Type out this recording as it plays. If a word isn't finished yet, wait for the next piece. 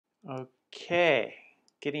Okay,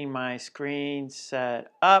 getting my screen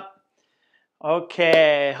set up.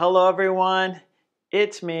 Okay, hello everyone.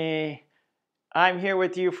 It's me. I'm here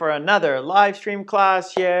with you for another live stream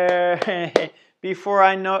class. Yay! Before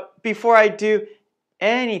I do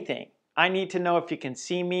anything, I need to know if you can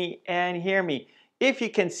see me and hear me. If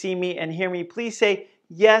you can see me and hear me, please say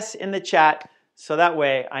yes in the chat so that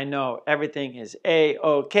way I know everything is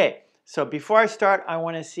A-okay. So before I start, I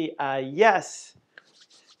want to see a yes.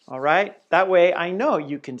 All right, that way I know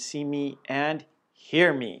you can see me and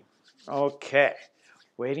hear me. Okay,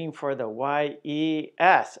 waiting for the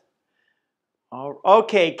Y-E-S.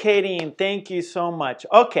 Okay, Kadeen, thank you so much.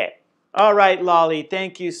 Okay, all right, Lolly,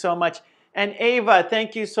 thank you so much. And Ava,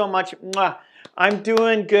 thank you so much. Mwah. I'm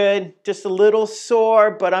doing good, just a little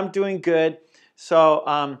sore, but I'm doing good.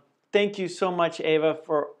 So thank you so much, Ava,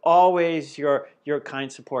 for always your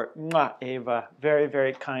kind support. Mwah, Ava, very,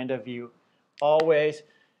 very kind of you, always.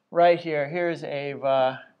 Right here, here's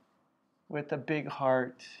Ava with a big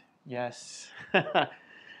heart. Yes.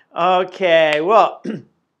 Okay, well,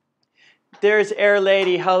 there's Air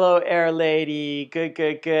Lady. Hello, Air Lady. Good,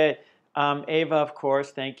 good, good. Ava, of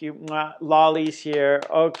course, thank you. Mwah. Lolly's here.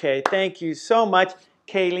 Okay, thank you so much.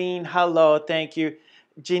 Kayleen, hello, thank you.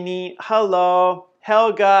 Janine, hello.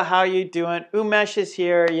 Helga, how you doing? Umesh is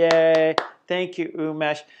here. Yay. Thank you,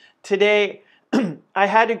 Umesh. Today, I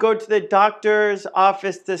had to go to the doctor's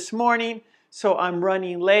office this morning, so I'm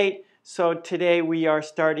running late. So today we are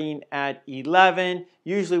starting at 11.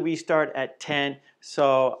 Usually we start at 10.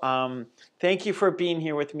 So thank you for being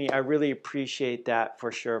here with me. I really appreciate that for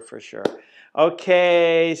sure, for sure.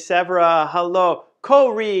 Okay, Severa, hello.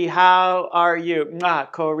 Corey, how are you? Mwah,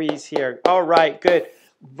 Corey's here. All right, good.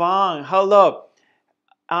 Vong, hello.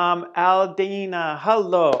 Aldina,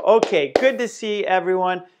 hello. Okay, good to see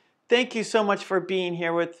everyone. Thank you so much for being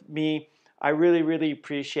here with me. I really, really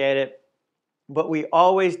appreciate it. But we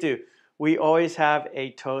always do. We always have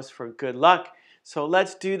a toast for good luck. So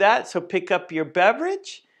let's do that. So pick up your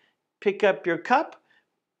beverage, pick up your cup,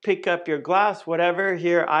 pick up your glass, whatever.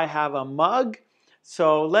 Here I have a mug.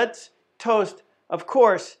 So let's toast, of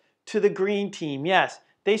course, to the green team. Yes,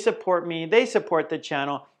 they support me. They support the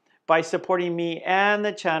channel. By supporting me and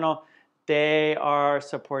the channel, they are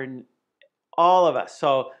supporting all of us.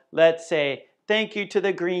 So let's say thank you to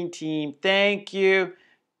the green team. Thank you.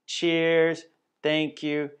 Cheers. Thank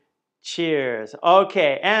you. Cheers.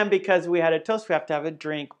 Okay, and because we had a toast, we have to have a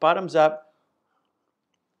drink. Bottoms up.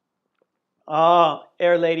 Oh,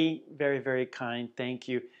 Air Lady, very, very kind. Thank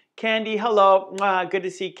you. Candy, hello. Good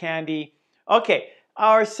to see Candy. Okay,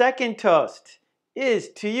 our second toast is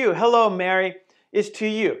to you. Hello, Mary. Is to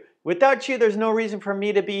you. Without you, there's no reason for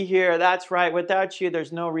me to be here. That's right. Without you,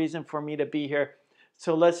 there's no reason for me to be here.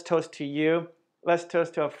 So let's toast to you. Let's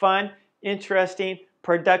toast to a fun, interesting,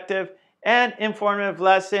 productive, and informative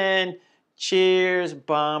lesson. Cheers,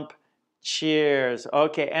 bump. Cheers.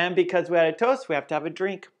 Okay, and because we had a toast, we have to have a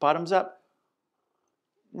drink. Bottoms up.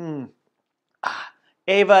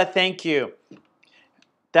 Ava, thank you.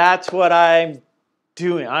 That's what I'm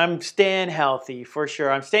doing. I'm staying healthy for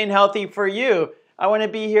sure. I'm staying healthy for you. I want to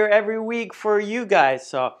be here every week for you guys,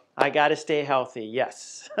 so I got to stay healthy.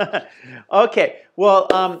 Yes. Okay.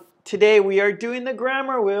 Well, today we are doing the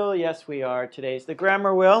grammar wheel. Yes, we are. Today's the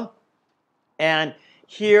grammar wheel. And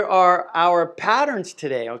here are our patterns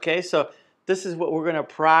today. Okay, so this is what we're going to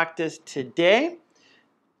practice today.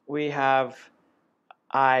 We have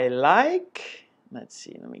I like. Let's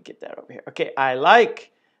see. Let me get that over here. Okay, I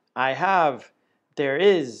like. I have. There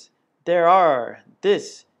is. There are.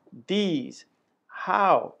 This. These.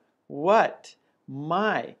 How. What.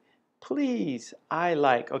 My. Please. I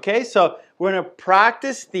like. Okay, so we're going to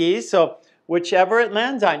practice these. So whichever it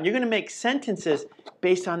lands on, you're going to make sentences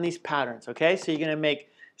based on these patterns. Okay, so you're going to make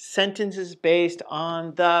sentences based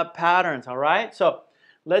on the patterns. All right, so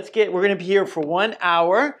we're going to be here for 1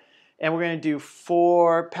 hour. And we're going to do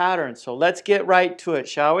 4 patterns. So let's get right to it,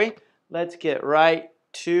 shall we? Let's get right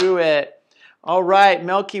to it. All right,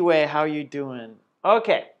 Milky Way, how you doing?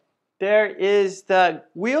 Okay, there is the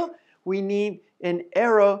wheel. We need an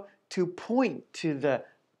arrow to point to the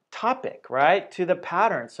topic, right? To the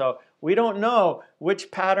pattern. So we don't know which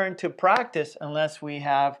pattern to practice unless we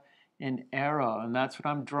have an arrow. And that's what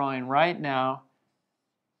I'm drawing right now.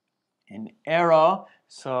 An arrow.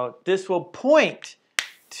 So this will point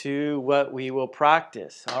to what we will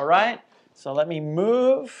practice. All right, so let me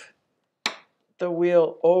move the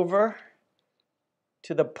wheel over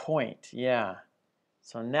to the point. Yeah,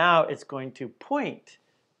 so now it's going to point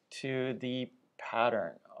to the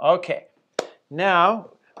pattern. Okay,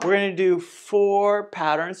 now we're going to do 4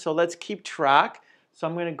 patterns, so let's keep track. So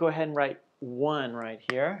I'm going to go ahead and write 1 right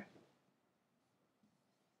here.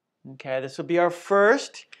 Okay, this will be our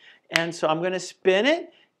first. And so I'm going to spin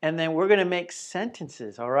it, and then we're going to make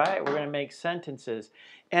sentences, all right? We're going to make sentences.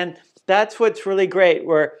 And that's what's really great.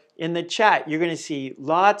 Where in the chat, you're going to see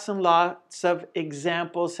lots and lots of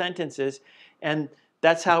example sentences. And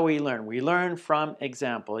that's how we learn. We learn from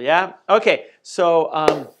example, yeah? Okay,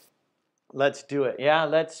 so let's do it, yeah?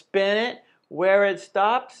 Let's spin it. Where it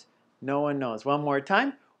stops, no one knows. One more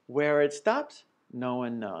time. Where it stops, no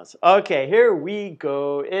one knows. Okay, here we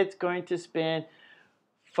go. It's going to spin.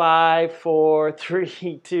 5, 4,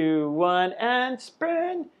 3, 2, 1, and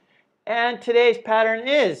spin. And today's pattern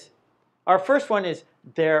is, our first one is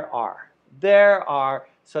there are. There are.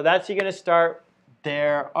 So that's you're going to start,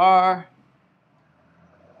 there are.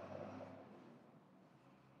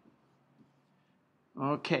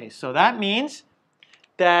 Okay, so that means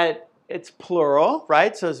that it's plural,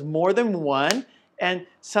 right? So it's more than one, and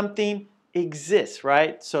something exists,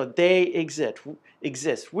 right? So they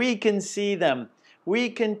exist. We can see them. We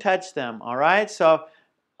can touch them, all right? So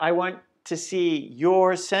I want to see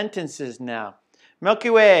your sentences now.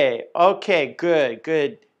 Milky Way, okay, good,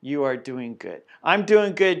 good. You are doing good. I'm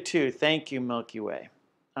doing good too. Thank you, Milky Way.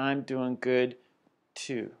 I'm doing good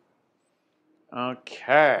too.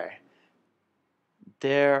 Okay.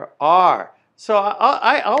 There are. So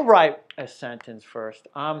I'll write a sentence first.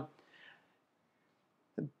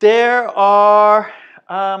 There are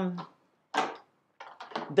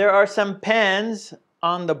some pens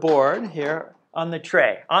on the board here, on the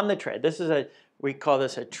tray. On the tray. This is we call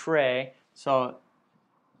this a tray. So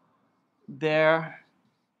there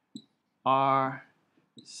are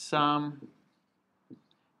some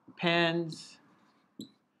pens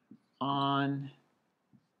on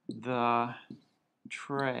the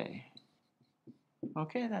tray.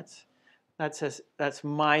 Okay, that's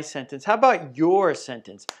my sentence. How about your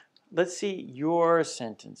sentence? Let's see your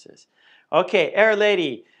sentences. Okay, Air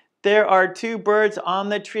Lady, there are 2 birds on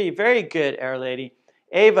the tree. Very good, Air Lady.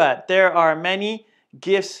 Ava, there are many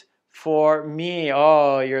gifts for me.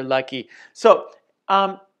 Oh, you're lucky. So,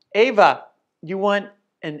 Ava, you want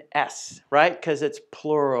an S, right? Because it's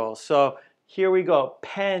plural. So here we go.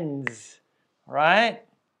 Pens, right?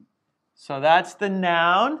 So that's the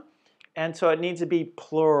noun. And so it needs to be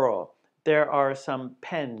plural. There are some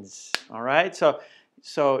pens, all right? So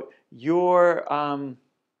your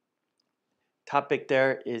topic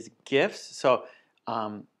there is gifts. So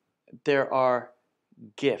there are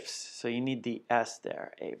gifts. So you need the S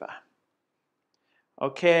there, Ava.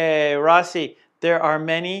 Okay, Rossi, there are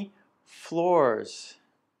many floors.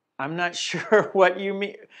 I'm not sure what you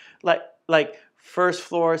mean. Like first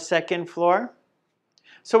floor, second floor?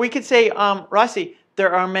 So we could say, Rossi,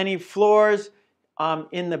 there are many floors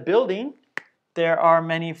in the building. There are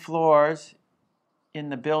many floors in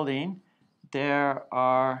the building. There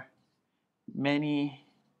are many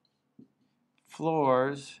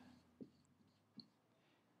floors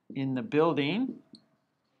in the building.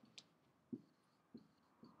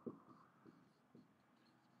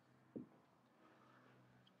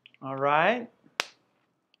 All right.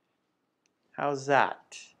 How's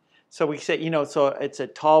that? So we say, so it's a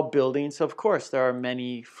tall building. So of course there are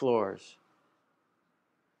many floors.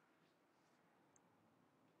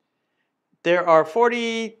 There are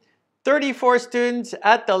 34 students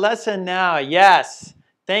at the lesson now. Yes.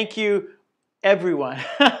 Thank you, everyone.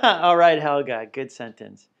 All right, Helga. Good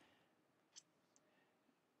sentence.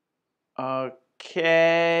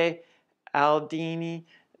 Okay. Aldini.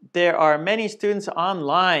 There are many students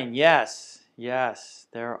online. Yes. Yes,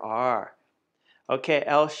 there are. Okay,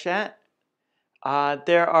 Elshat.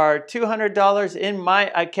 There are $200 in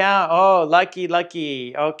my account. Oh, lucky,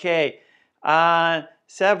 lucky. Okay.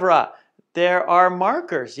 Sevra. There are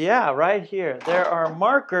markers. Yeah, right here. There are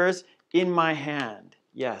markers in my hand.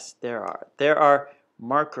 Yes, there are. There are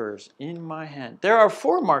markers in my hand. There are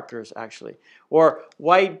 4 markers, actually. Or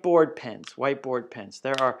whiteboard pens. Whiteboard pens.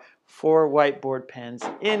 There are 4 whiteboard pens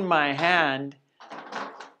in my hand.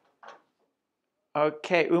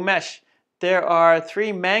 Okay, Umesh. There are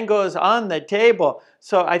 3 mangoes on the table.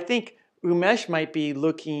 So I think Umesh might be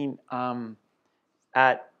looking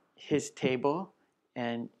at his table.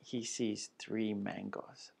 And he sees 3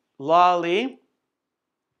 mangoes. Lolly,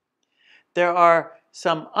 there are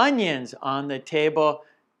some onions on the table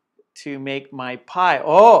to make my pie.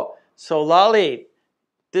 Oh, so Lolly,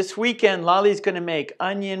 this weekend Lolly's going to make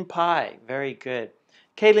onion pie. Very good.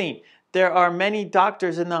 Kayleen, there are many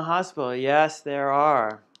doctors in the hospital. Yes, there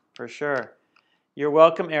are, for sure. You're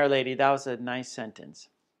welcome, Air Lady. That was a nice sentence.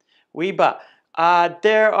 Weeba,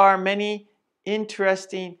 there are many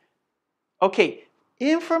interesting... Okay,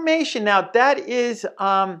 information. Now that is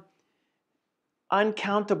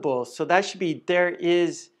uncountable. So that should be there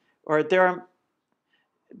is or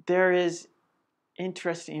there is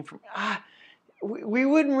interesting information. We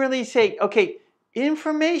wouldn't really say, okay,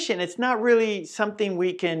 information, it's not really something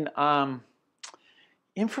we can,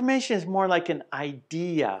 information is more like an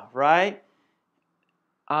idea, right?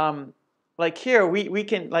 Like here, we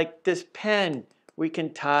can, like this pen, we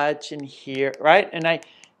can touch and hear, right? And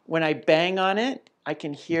when I bang on it, I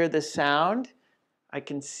can hear the sound, I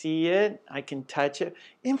can see it, I can touch it.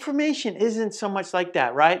 Information isn't so much like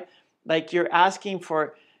that, right? Like you're asking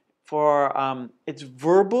for it's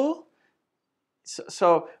verbal,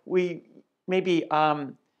 so we maybe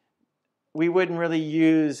we wouldn't really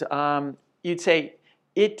use, you'd say,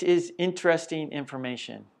 it is interesting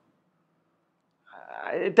information.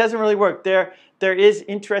 It doesn't really work. There is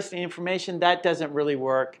interesting information. That doesn't really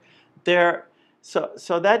work.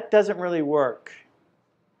 So that doesn't really work.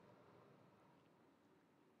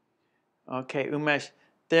 Okay, Umesh,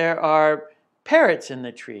 there are parrots in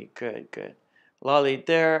the tree. Good, good. Lolly,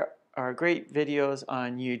 there are great videos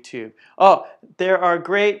on YouTube. Oh, there are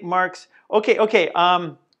great marks. Okay, okay.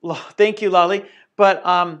 Thank you, Lolly.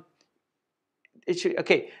 But it should,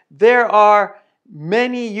 okay. There are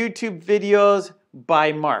many YouTube videos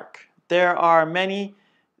by Mark. There are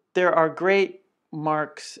great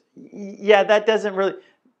marks. Yeah, that doesn't really.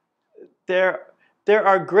 There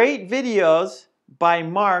are great videos by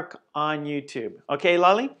Mark on YouTube. Okay,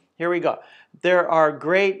 Lolly? Here we go. There are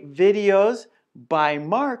great videos by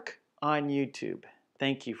Mark on YouTube.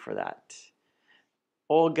 Thank you for that.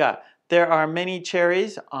 Olga, there are many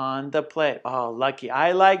cherries on the plate. Oh, lucky.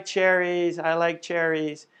 I like cherries. I like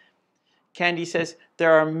cherries. Candy says,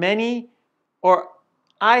 there are many, or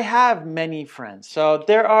I have many friends. So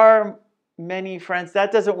there are many friends.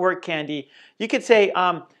 That doesn't work, Candy. You could say,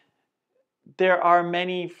 there are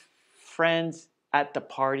many friends at the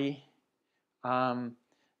party.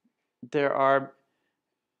 There are,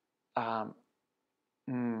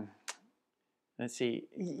 let's see.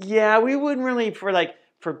 Yeah, we wouldn't really,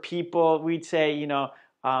 for people, we'd say, you know,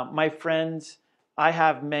 my friends, I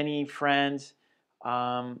have many friends.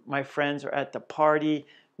 My friends are at the party.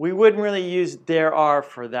 We wouldn't really use there are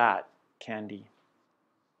for that, Candy.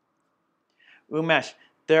 Umesh,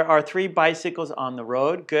 there are 3 bicycles on the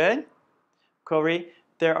road. Good. Corey,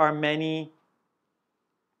 there are many,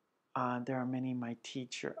 my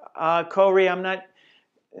teacher. Corey, I'm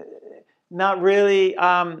not really,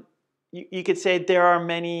 you could say there are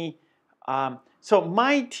many, so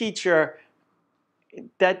my teacher,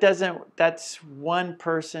 that's one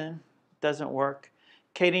person, doesn't work.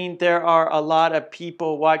 Katie, there are a lot of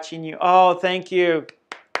people watching you. Oh, thank you.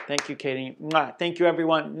 Thank you, Katie. Mwah. Thank you,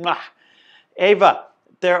 everyone. Mwah. Ava,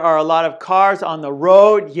 there are a lot of cars on the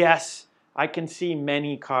road. Yes, I can see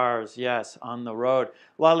many cars, yes, on the road.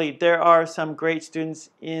 Lolly, there are some great students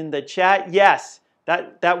in the chat. Yes,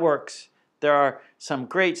 that works. There are some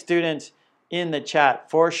great students in the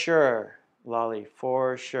chat, for sure, Lolly,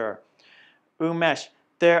 for sure. Umesh,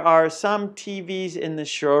 there are some TVs in the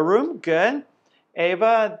showroom. Good.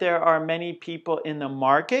 Ava, there are many people in the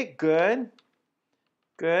market. Good.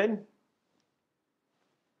 Good.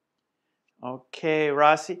 Okay,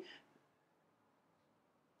 Rossi.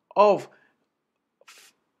 Oh,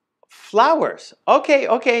 flowers. Okay,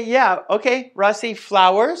 okay, yeah. Okay, Rossi,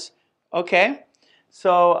 flowers. Okay.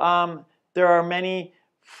 So there are many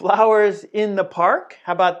flowers in the park.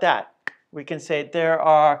 How about that? We can say there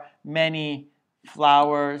are many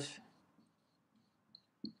flowers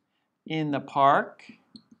in the park.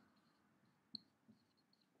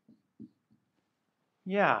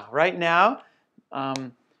 Yeah, right now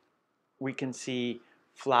we can see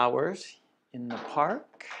flowers in the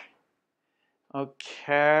park.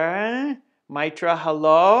 Okay, Maitra,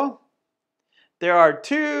 hello. There are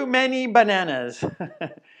too many bananas.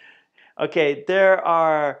 Okay, there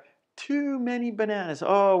are too many bananas.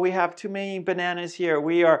 Oh, we have too many bananas here.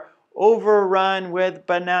 We are overrun with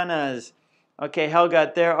bananas. Okay,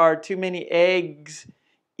 Helga, there are too many eggs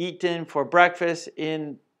eaten for breakfast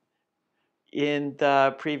in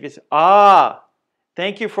the previous.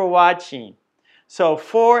 Thank you for watching. So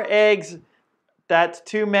 4 eggs, that's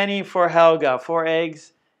too many for Helga. 4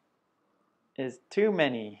 eggs is too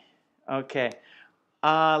many. Okay.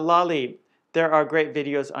 Lolly, there are great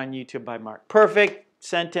videos on YouTube by Mark. Perfect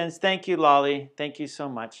sentence. Thank you, Lolly. Thank you so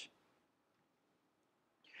much.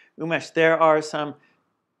 Umesh, there are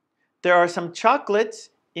some chocolates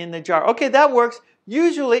in the jar. Okay, that works.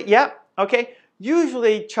 Usually, yeah, okay.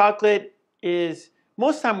 Usually chocolate is,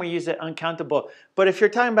 most time we use it uncountable. But if you're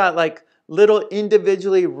talking about like little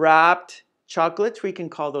individually wrapped chocolates, we can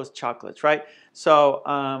call those chocolates, right?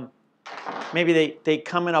 So maybe they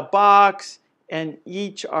come in a box and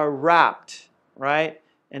each are wrapped, right?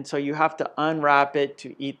 and so you have to unwrap it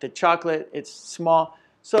to eat the chocolate. It's small,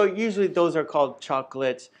 so usually those are called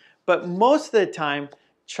chocolates. But most of the time,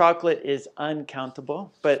 chocolate is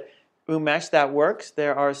uncountable. But Umesh, that works.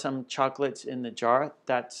 There are some chocolates in the jar.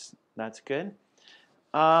 That's good.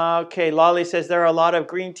 Okay, Lolly says there are a lot of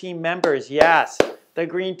green team members. Yes, the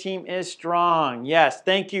green team is strong. Yes,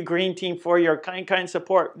 thank you, green team, for your kind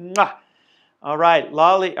support. Mwah. All right,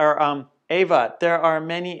 Lolly or Ava, there are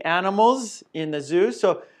many animals in the zoo,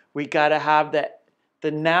 so we gotta have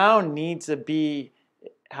the noun needs to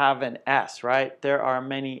have an S, right? There are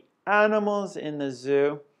many animals in the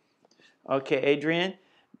zoo. Okay, Adrian,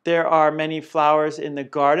 there are many flowers in the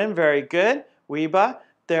garden. Very good. Weeba,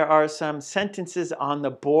 there are some sentences on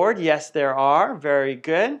the board. Yes, there are. Very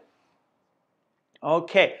good.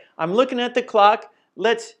 Okay, I'm looking at the clock.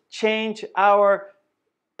 Let's change our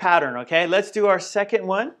pattern, okay? Let's do our second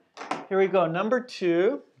one. Here we go, number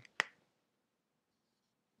 2.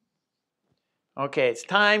 Okay, it's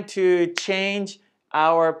time to change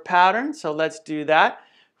our pattern, so let's do that.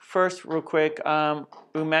 First, real quick,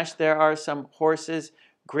 Umesh, there are some horses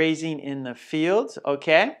grazing in the fields,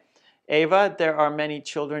 okay? Ava, there are many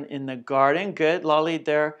children in the garden, good. Lolly,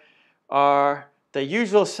 there are the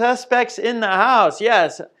usual suspects in the house,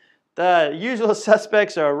 yes. The usual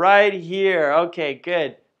suspects are right here, okay,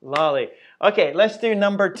 good. Lolly. Okay, let's do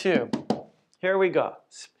number 2. Here we go.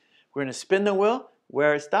 We're going to spin the wheel.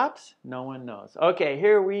 Where it stops, no one knows. Okay,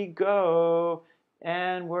 here we go.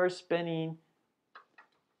 And we're spinning.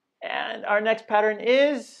 And our next pattern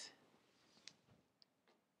is,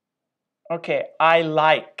 okay, I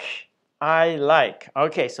like. I like.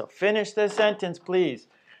 Okay, so finish the sentence, please.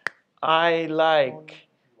 I like.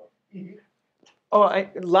 Oh,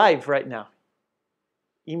 live right now.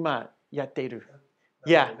 今やっている.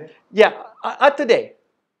 Yeah. Yeah. 後で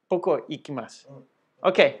僕行きます.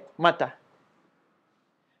 Okay, また.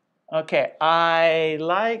 Okay, I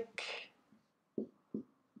like.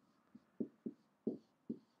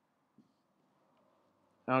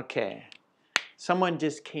 Okay. Someone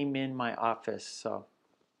just came in my office, so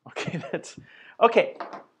okay, that's okay.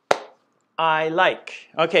 I like.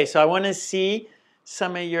 Okay, so I want to see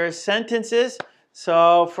some of your sentences.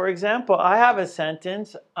 So, for example, I have a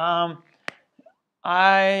sentence.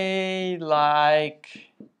 I like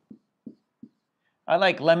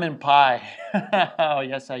lemon pie. Oh,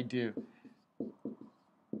 yes, I do.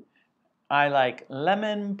 I like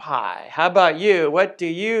lemon pie. How about you? What do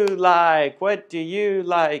you like? What do you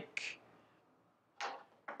like?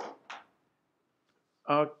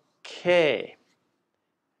 Okay.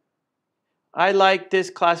 I like this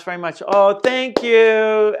class very much. Oh, thank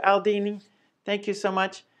you, Aldini. Thank you so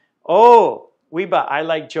much. Oh, Weeba, I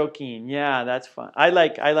like joking. Yeah, that's fun. I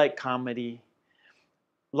like comedy.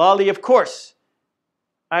 Lolly, of course.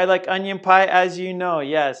 I like onion pie, as you know.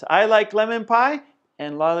 Yes, I like lemon pie,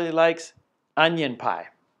 and Lolly likes onion pie.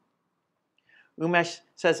 Umesh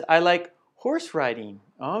says, I like horse riding.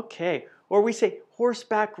 Okay. Or we say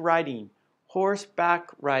horseback riding.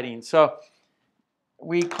 Horseback riding. So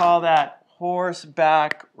we call that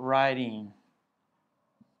horseback riding.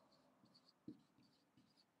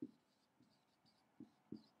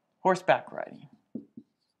 Horseback riding.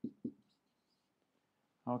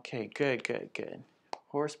 Okay, good, good, good.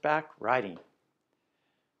 Horseback riding.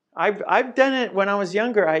 I've done it when I was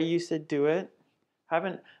younger. I used to do it.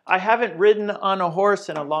 I haven't ridden on a horse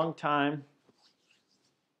in a long time.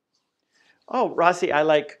 Oh, Rossi, I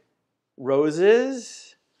like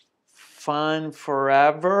roses. Fun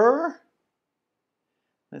forever.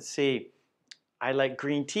 Let's see. I like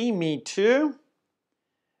green tea. Me too.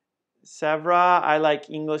 Sevra, I like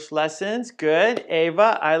English lessons. Good.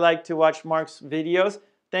 Ava, I like to watch Mark's videos.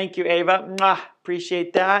 Thank you, Ava. Mwah,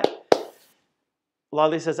 appreciate that.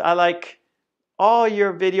 Lolly says, I like all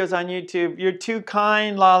your videos on YouTube. You're too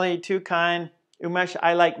kind, Lolly, too kind. Umesh,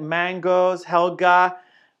 I like mangoes. Helga,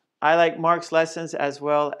 I like Mark's lessons as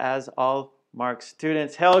well as all Mark's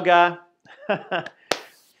students. Helga,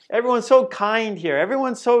 everyone's so kind here.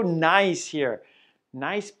 Everyone's so nice here.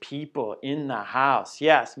 Nice people in the house.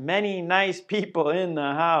 Yes, many nice people in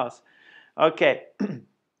the house. Okay.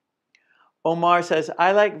 Omar says,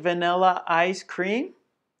 I like vanilla ice cream.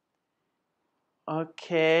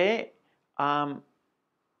 Okay. Pena,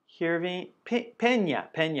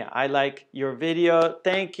 I like your video.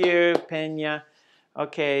 Thank you, Pena.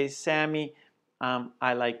 Okay, Sammy,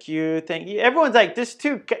 I like you. Thank you. Everyone's like,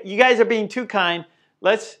 you guys are being too kind.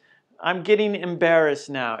 I'm getting embarrassed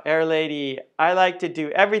now. Air Lady, I like to do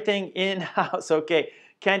everything in-house. Okay,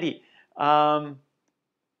 Candy.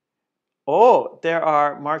 Oh, there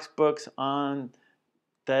are Mark's books on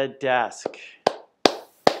the desk.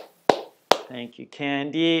 Thank you,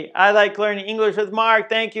 Candy. I like learning English with Mark.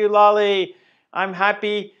 Thank you, Lolly. I'm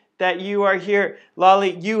happy that you are here.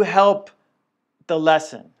 Lolly, you help the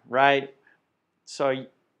lesson, right? So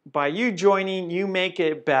by you joining, you make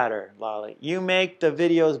it better, Lolly. You make the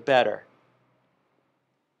videos better.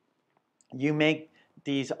 You make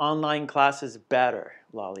these online classes better,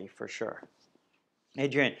 Lolly, for sure.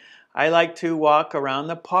 Adrian, I like to walk around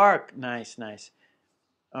the park. Nice, nice.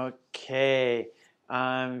 Okay.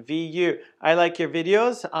 VU, I like your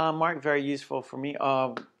videos. Mark, very useful for me.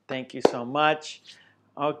 Oh, thank you so much.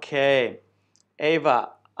 Okay.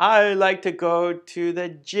 Ava, I like to go to the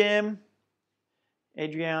gym.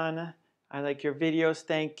 Adriana, I like your videos.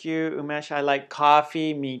 Thank you. Umesh, I like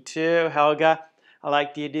coffee. Me too. Helga, I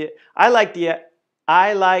like the idea. I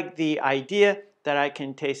like the idea that I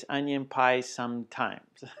can taste onion pie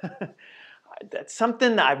sometimes. That's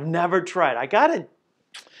something that I've never tried. I gotta.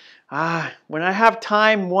 When I have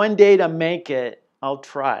time one day to make it, I'll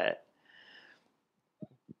try it.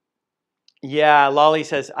 Yeah, Lolly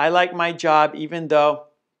says, I like my job even though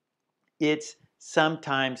it's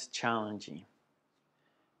sometimes challenging.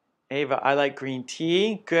 Ava, I like green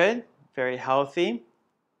tea. Good. Very healthy.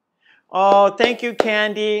 Oh, thank you,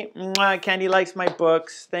 Candy. Mwah, Candy likes my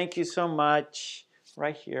books. Thank you so much.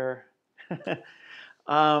 Right here.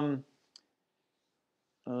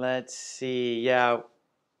 Let's see. Yeah,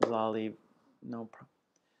 Lolly, no problem.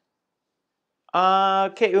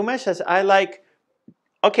 Okay, Umesh says, I like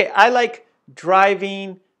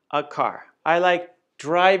driving a car. I like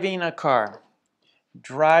driving a car.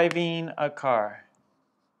 Driving a car.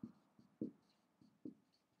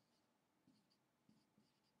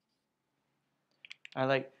 I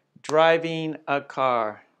like driving a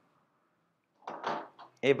car.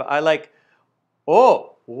 Ava, I like,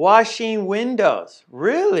 washing windows.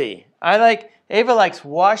 Really? Ava likes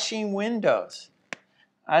washing windows.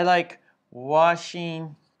 I like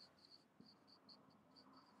washing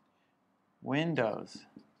windows.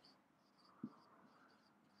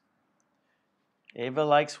 Ava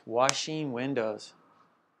likes washing windows.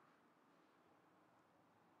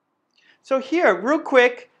 So here, real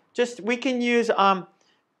quick, we can use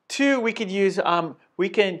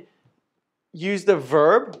the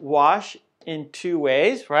verb wash in two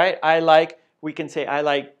ways, right? We can say I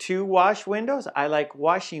like to wash windows. I like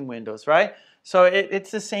washing windows, right? So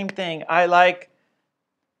it's the same thing. I like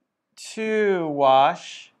to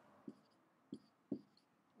wash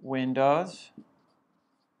windows,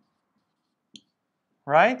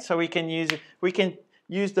 right? So we can use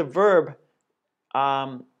the verb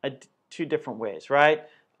two different ways, right?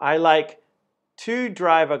 I like to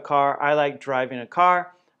drive a car. I like driving a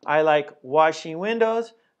car. I like washing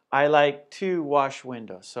windows. I like to wash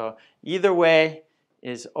windows. So either way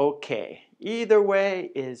is okay. Either way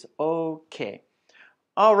is okay.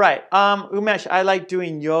 All right, Umesh, I like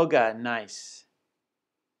doing yoga. Nice.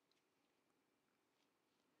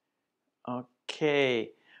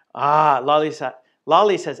 Okay. Lolly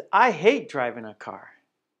says, I hate driving a car.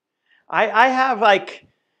 I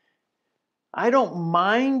don't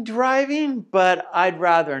mind driving, but I'd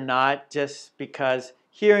rather not, just because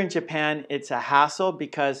here in Japan it's a hassle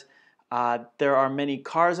because there are many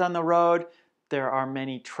cars on the road, there are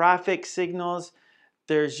many traffic signals,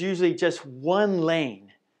 there's usually just one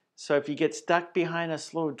lane. So if you get stuck behind a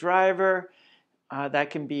slow driver, that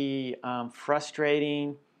can be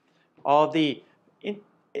frustrating.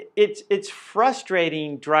 It's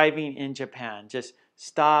frustrating driving in Japan. Just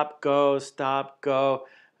stop, go.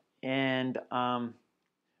 And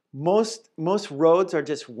most roads are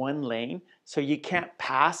just one lane, so you can't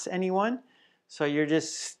pass anyone. So you're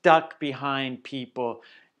just stuck behind people,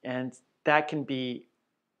 and that can be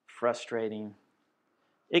frustrating.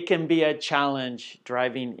 It can be a challenge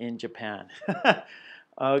driving in Japan.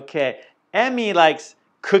 Okay, Emmy likes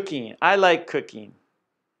cooking. I like cooking.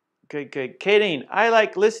 Good. Kadeen, I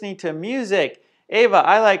like listening to music. Ava,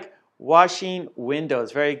 I like washing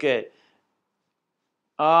windows. Very good.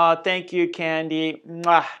 Oh, thank you, Candy.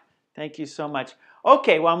 Mwah. Thank you so much.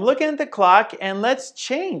 Okay, well, I'm looking at the clock, and let's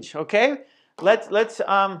change, okay? Let's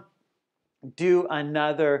do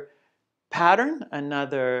another pattern,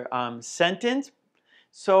 another sentence.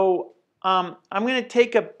 So I'm going to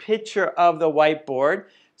take a picture of the whiteboard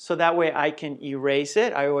so that way I can erase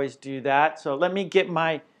it. I always do that. So let me get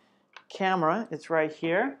my camera. It's right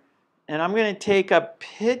here. And I'm going to take a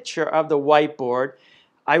picture of the whiteboard.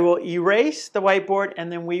 I will erase the whiteboard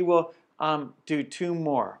and then we will do two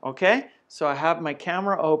more, okay? So I have my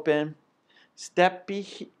camera open. Step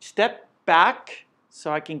back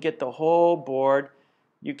so I can get the whole board.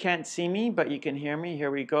 You can't see me, but you can hear me.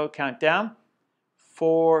 Here we go. Count down.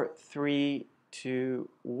 4, 3, 2,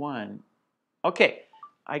 1. Okay,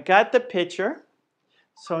 I got the picture.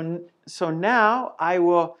 So now I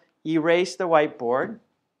will erase the whiteboard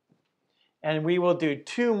and we will do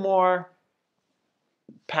 2 more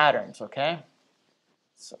patterns, okay?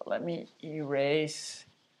 So let me erase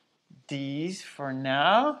these for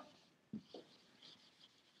now.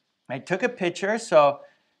 I took a picture, so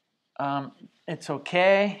it's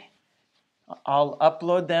okay. I'll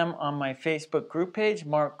upload them on my Facebook group page,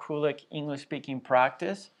 Mark Kulek English Speaking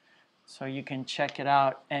Practice, so you can check it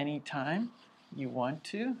out anytime you want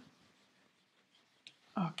to.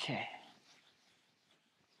 Okay.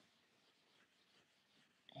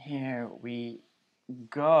 Here we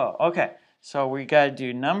go. Okay, so we got to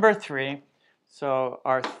do number 3. So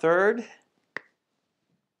our third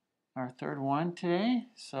one today.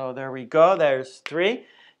 So there we go. There's 3.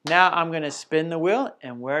 Now I'm going to spin the wheel,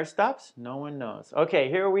 and where it stops, no one knows. Okay,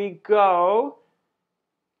 here we go.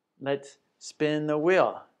 Let's spin the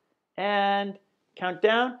wheel. And count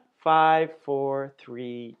down. 5, 4,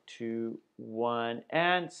 3, 2, 1,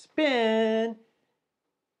 and spin.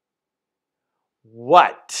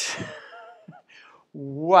 What?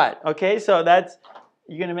 What? Okay, so that's,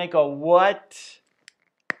 you're going to make a what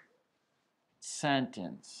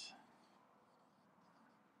sentence.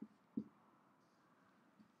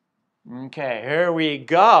 Okay, here we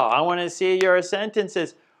go. I want to see your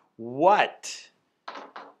sentences. What?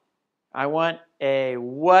 I want a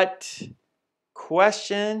what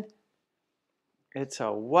question. It's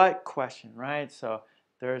a what question, right? So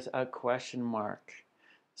there's a question mark.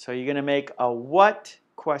 So you're going to make a what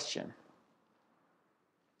question.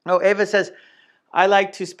 Oh, Ava says, I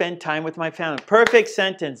like to spend time with my family. Perfect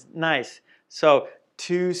sentence. Nice. So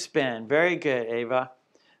to spend. Very good, Ava.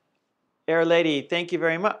 Air Lady, thank you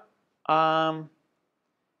very much.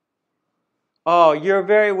 Oh, you're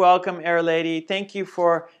very welcome, Air Lady. Thank you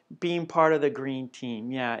for being part of the green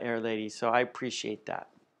team. Yeah, Air Lady. So I appreciate that.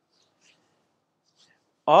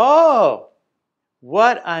 Oh,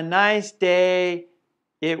 what a nice day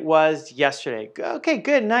it was yesterday. Okay,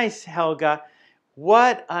 good. Nice, Helga.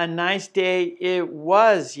 What a nice day it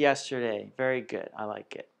was yesterday. Very good. I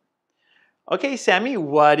like it. Okay, Sammy,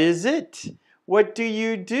 what is it? What do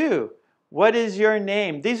you do? What is your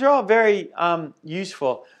name? These are all very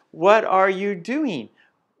useful. What are you doing?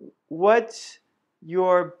 What's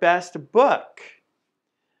your best book?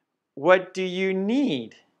 What do you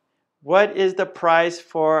need? What is the price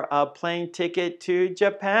for a plane ticket to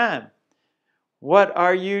Japan? What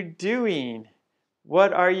are you doing?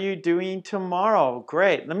 What are you doing tomorrow?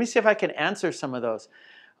 Great. Let me see if I can answer some of those.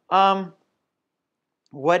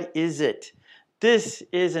 What is it? This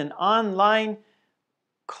is an online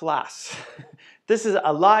class. This is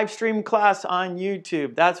a live stream class on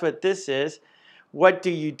YouTube. That's what this is. What do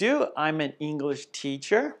you do? I'm an English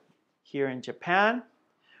teacher here in Japan.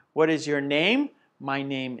 What is your name? My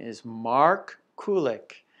name is Mark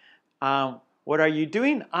Kulek. What are you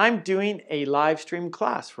doing? I'm doing a live stream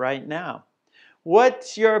class right now.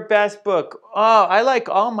 What's your best book? Oh, I like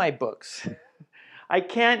all my books. I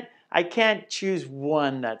can't choose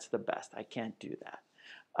one that's the best. I can't do that.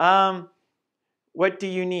 What do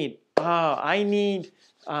you need? Oh, I need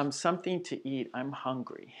something to eat. I'm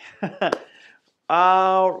hungry.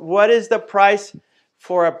 What is the price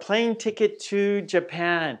for a plane ticket to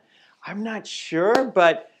Japan? I'm not sure,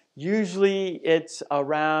 but usually it's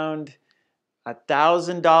around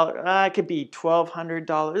 $1,000. It could be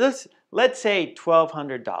 $1,200. Let's say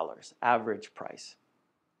 $1,200 average price.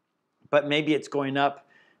 But maybe it's going up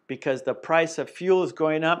because the price of fuel is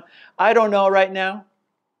going up. I don't know right now.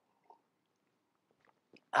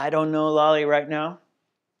 I don't know, Lolly, right now.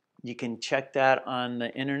 You can check that on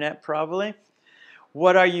the internet probably.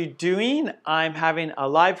 What are you doing? I'm having a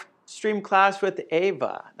live stream class with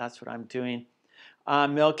Ava. That's what I'm doing.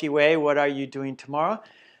 Milky Way, what are you doing tomorrow?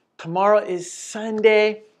 Tomorrow is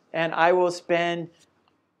Sunday, and I will spend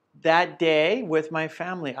that day with my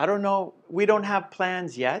family. I don't know. We don't have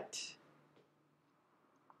plans yet.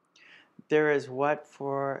 There is what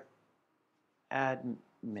for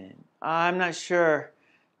admin? I'm not sure.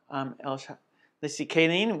 Let's see,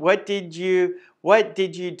 Kayleen, what did you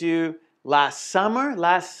do last summer?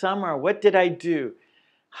 Last summer, what did I do?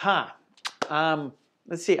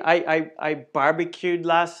 Let's see, I barbecued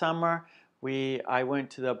last summer. I went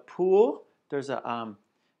to the pool. There's a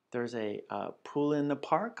pool in the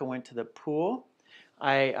park. I went to the pool.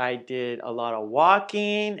 I did a lot of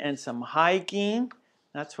walking and some hiking.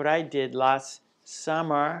 That's what I did last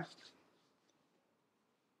summer.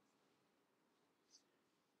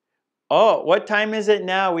 Oh, what time is it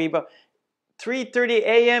now? 3:30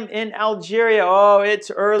 a.m. in Algeria. Oh,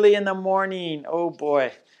 it's early in the morning. Oh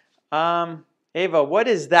boy. Ava, what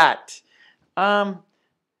is that?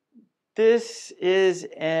 This is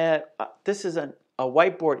a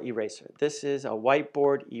whiteboard eraser. This is a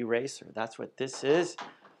whiteboard eraser. That's what this is.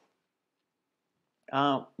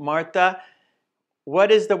 Martha,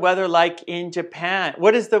 what is the weather like in Japan?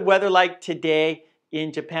 What is the weather like today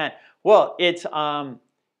in Japan? Well, it's a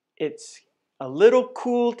little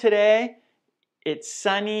cool today. It's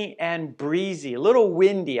sunny and breezy, a little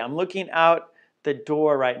windy. I'm looking out the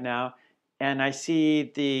door right now, and I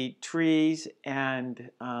see the trees and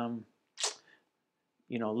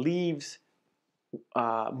leaves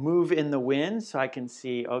move in the wind, so I can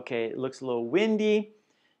see. Okay, it looks a little windy.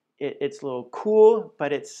 It's a little cool,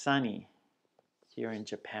 but it's sunny here in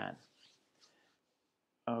Japan.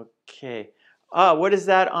 Okay. What is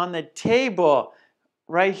that on the table?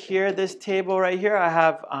 Right here, this table right here, I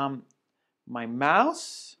have my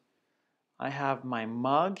mouse. I have my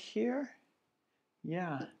mug here.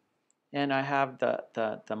 Yeah. And I have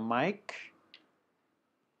the mic.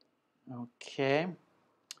 Okay.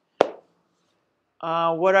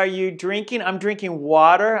 What are you drinking? I'm drinking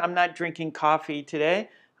water. I'm not drinking coffee today.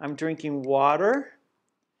 I'm drinking water.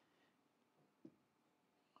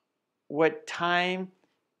 What time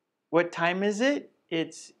is it?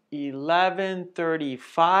 It's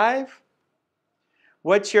 11:35.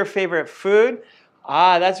 What's your favorite food?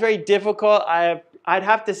 That's very difficult. I'd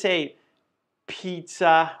have to say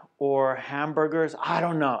pizza or hamburgers. I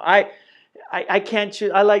don't know. I can't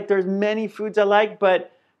choose. There's many foods I like,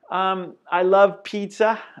 but I love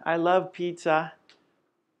pizza. I love pizza.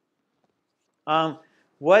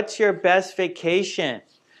 What's your best vacation?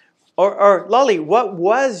 Or Lolly, what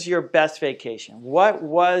was your best vacation? What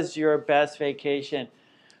was your best vacation?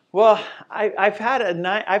 Well, I've had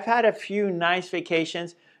a few nice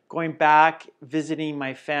vacations, going back, visiting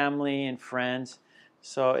my family and friends.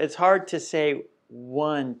 So it's hard to say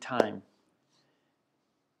one time.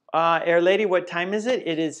 Air Lady, what time is it?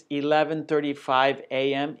 It is 11:35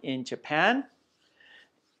 a.m. in Japan.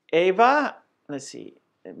 Ava, let's see,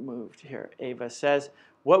 it moved here. Ava says,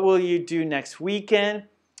 what will you do next weekend?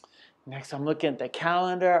 Next, I'm looking at the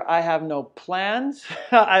calendar. I have no plans.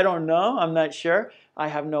 I don't know. I'm not sure. I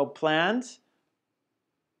have no plans.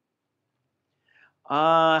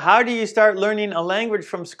 How do you start learning a language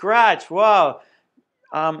from scratch? Wow.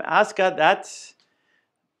 Aska, that's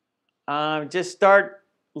just start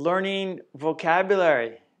learning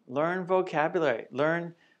vocabulary. Learn vocabulary.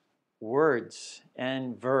 Learn words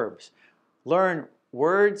and verbs. Learn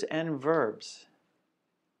words and verbs.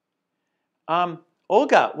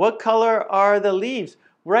 Olga, what color are the leaves?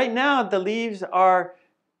 Right now, the leaves are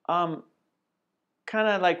kind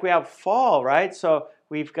of like we have fall, right? So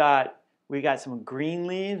we got some green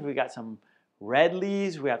leaves, we got some red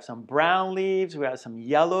leaves, we have some brown leaves, we have some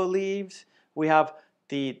yellow leaves. We have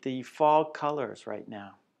the fall colors right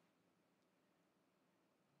now.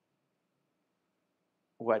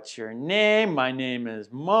 What's your name? My name is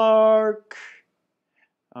Mark.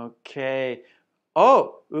 Okay.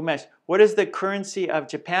 Oh, Umesh, what is the currency of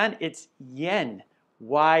Japan? It's yen.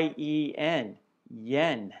 Y-E-N.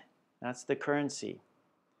 Yen. That's the currency.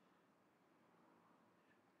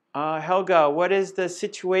 Helga, what is the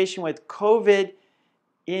situation with COVID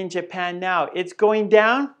in Japan now? It's going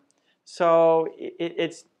down. So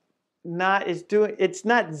it's not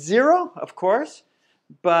zero, of course,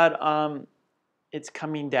 but it's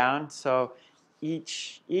coming down. So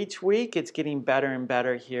each week it's getting better and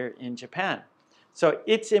better here in Japan. So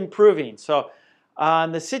it's improving. So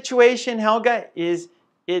the situation, Helga, is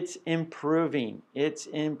it's improving. It's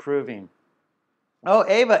improving. Oh,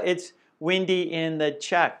 Ava, it's windy in the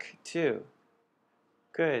Czech too.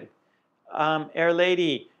 Good. Air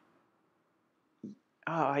Lady.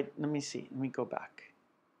 Let me see. Let me go back.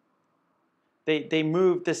 They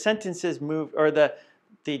moved. The sentences moved, or the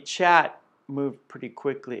chat moved pretty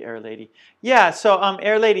quickly. Air Lady. Yeah. So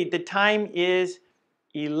Air Lady, the time is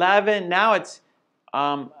 11. Now it's.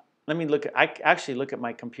 Let me look. I actually look at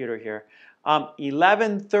my computer here.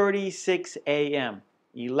 11:36 a.m.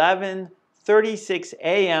 11:36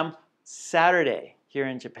 a.m. Saturday here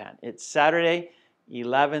in Japan. It's Saturday,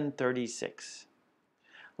 11:36.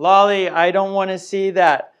 Lolly, I don't want to see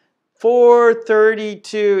that.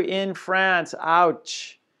 4:32 in France.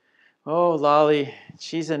 Ouch. Oh, Lolly,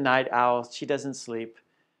 she's a night owl. She doesn't sleep.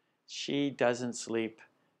 She doesn't sleep.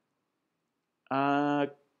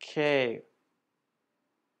 Okay.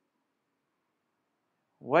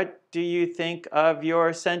 What do you think of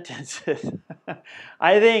your sentences?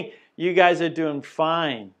 I think you guys are doing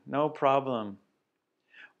fine. No problem.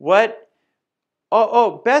 What?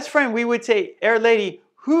 Oh, best friend, we would say, Air Lady,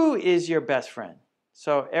 who is your best friend?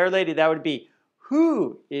 So, Air Lady, that would be,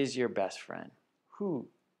 who is your best friend? Who?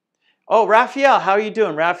 Oh, Raphael, how are you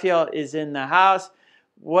doing? Raphael is in the house.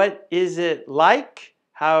 What is it like?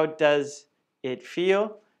 How does it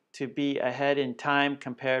feel to be ahead in time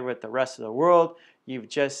compared with the rest of the world? You've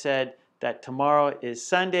just said that tomorrow is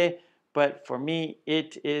Sunday, but for me,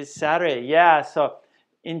 it is Saturday. Yeah, so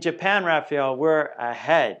in Japan, Raphael, we're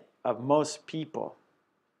ahead of most people.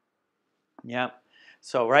 Yeah.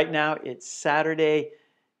 So right now, it's Saturday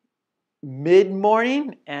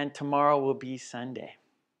mid-morning, and tomorrow will be Sunday.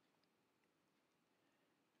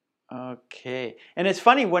 Okay. And it's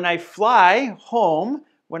funny, when I fly home,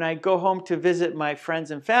 when I go home to visit my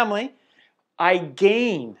friends and family, I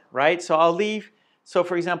gain, right? So I'll leave. So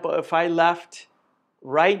for example, if I left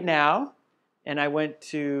right now and I went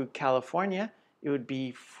to California, it would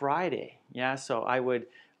be Friday. Yeah, so I would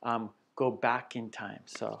go back in time.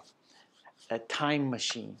 So a time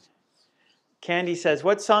machine. Candy says,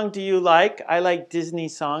 what song do you like? I like Disney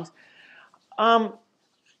songs.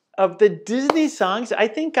 Of the Disney songs, I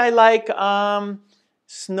think I like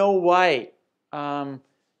Snow White.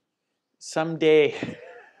 Someday,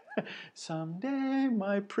 someday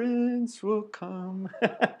my prince will come.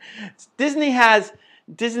 Disney has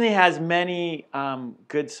many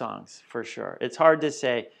good songs for sure. It's hard to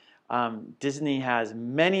say. Disney has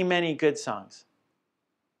many good songs.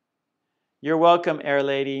 You're welcome, Air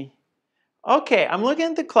Lady. Okay, I'm looking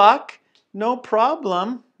at the clock. No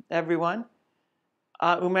problem, everyone.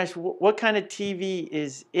 Umesh, what kind of TV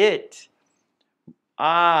is it?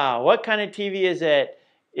 What kind of TV is it?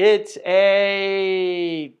 It's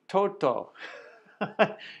a Toto.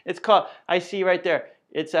 It's called, I see right there,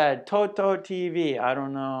 it's a Toto TV. I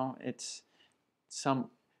don't know, it's some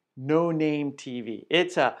no-name TV.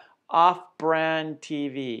 It's a off-brand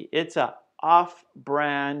TV. It's a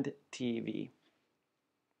off-brand TV.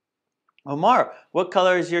 Omar, what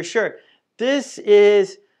color is your shirt? This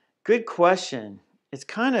is, good question. It's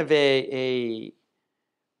kind of a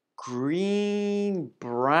green,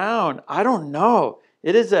 brown. I don't know.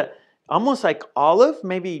 It is almost like olive,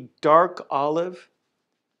 maybe dark olive.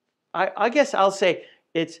 I guess I'll say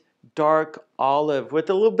it's dark olive with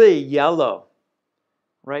a little bit of yellow.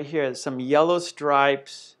 Right here, some yellow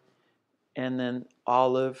stripes and then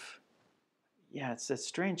olive. Yeah, it's a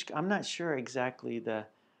strange, I'm not sure exactly the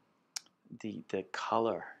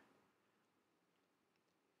color.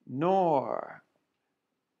 Nor,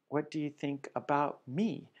 what do you think about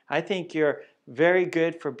me? I think you're very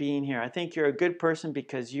good for being here. I think you're a good person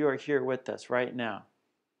because you are here with us right now.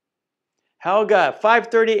 Helga,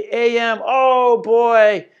 5:30 a.m. Oh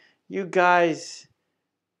boy, you guys,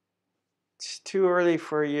 it's too early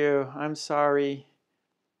for you. I'm sorry.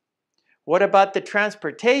 What about the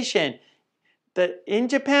transportation? In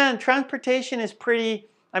Japan, transportation is pretty,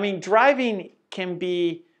 I mean, driving can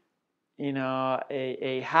be, you know,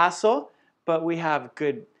 a hassle, but we have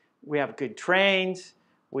good trains.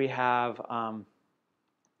 We have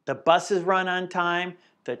the buses run on time,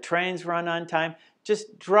 the trains run on time.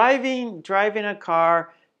 Just driving a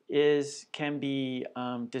car can be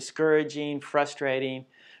discouraging, frustrating.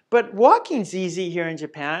 But walking's easy here in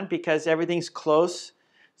Japan because everything's close.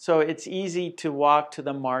 So it's easy to walk to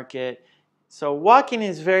the market. So walking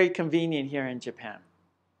is very convenient here in Japan.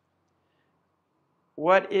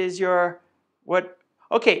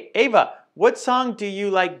 Okay, Ava, what song do you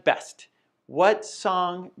like best? What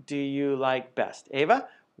song do you like best? Ava,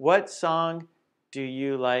 what song do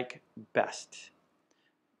you like best?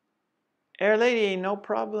 Air Lady, no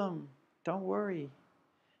problem. Don't worry.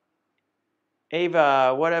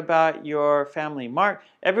 Ava, what about your family? Mark,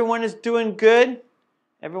 everyone is doing good.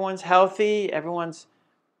 Everyone's healthy. Everyone's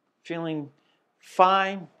feeling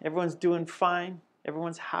fine. Everyone's doing fine.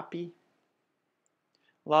 Everyone's happy.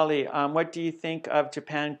 Lolly, what do you think of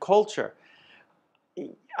Japan culture?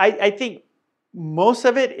 I think most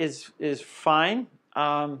of it is fine.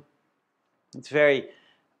 It's very,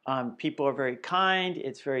 people are very kind.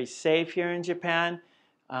 It's very safe here in Japan.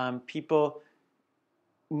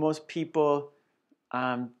 Most people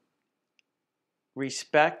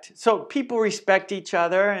respect. So people respect each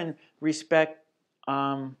other and respect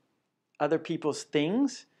other people's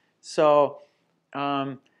things. So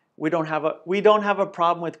we don't have a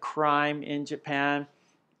problem with crime in Japan.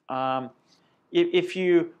 If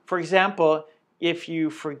you, for example, if you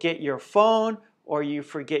forget your phone or you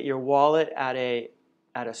forget your wallet at a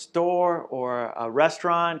store or a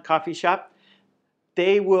restaurant, coffee shop,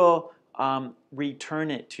 they will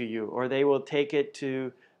return it to you, or they will take it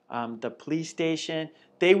to the police station.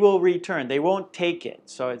 They will return. They won't take it.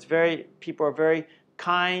 So it's people are very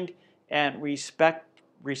kind and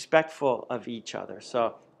respectful of each other.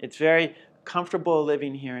 So it's very comfortable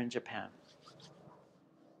living here in Japan.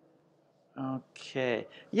 Okay.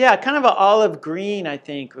 Yeah, kind of an olive green, I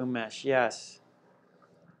think, Umesh. Yes.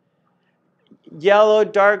 Yellow,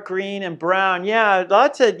 dark green, and brown. Yeah,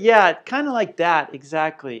 lots of, yeah, kind of like that.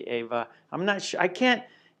 Exactly, Ava. I'm not sure. I can't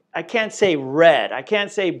say red. I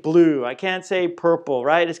can't say blue. I can't say purple,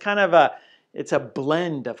 right? It's kind of it's a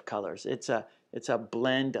blend of colors. It's a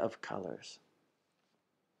blend of colors.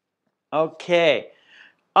 Okay.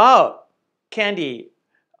 Oh, Candy,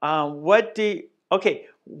 what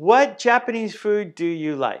Japanese food do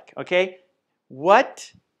you like? Okay,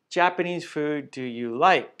 what Japanese food do you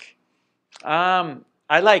like? I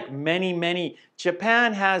like many.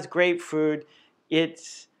 Japan has great food.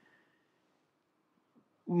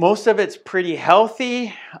 Most of it's pretty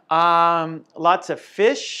healthy. Lots of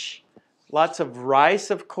fish, lots of rice,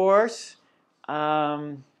 of course.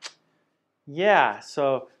 Um, yeah,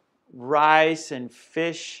 so rice and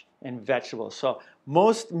fish and vegetables. So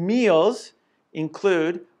most meals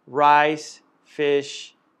include rice,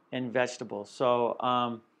 fish, and vegetables. So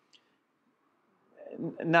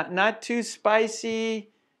not too spicy,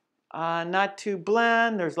 not too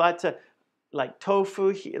bland. There's lots of like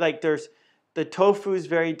tofu. The tofu is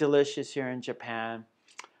very delicious here in Japan.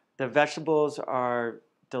 The vegetables are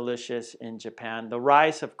delicious in Japan. The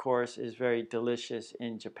rice, of course, is very delicious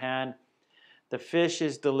in Japan. The fish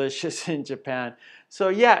is delicious in Japan. So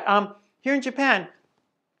yeah, here in Japan,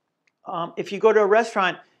 if you go to a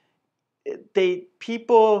restaurant,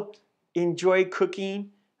 people enjoy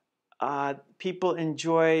cooking. People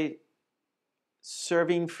enjoy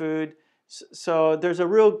serving food. So there's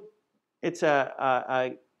it's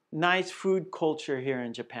a nice food culture here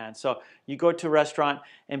in Japan. So you go to a restaurant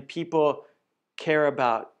and people care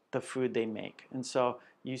about the food they make. And so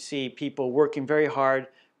you see people working very hard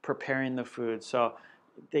preparing the food. So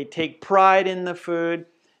they take pride in the food.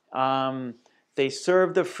 They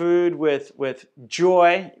serve the food with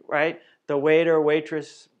joy, right? The waiter or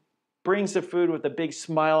waitress brings the food with a big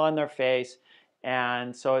smile on their face.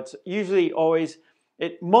 And so it's usually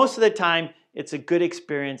most of the time, it's a good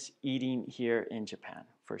experience eating here in Japan,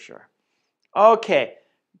 for sure. Okay,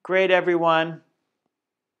 great everyone.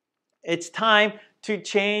 It's time to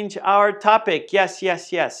change our topic.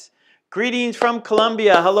 Yes. Greetings from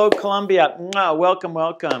Colombia. Hello, Colombia. Mwah,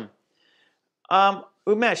 welcome.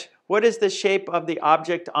 Umesh, what is the shape of the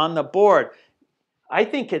object on the board? I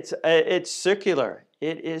think it's circular.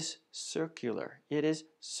 It is circular.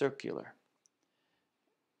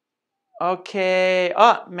 Okay.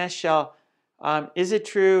 Michelle, is it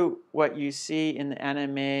true what you see in the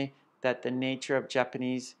anime that the nature of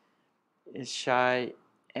Japanese is shy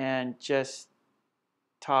and just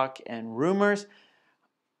talk and rumors?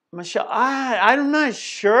 Michelle, I'm not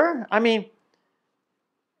sure. I mean,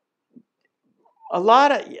 a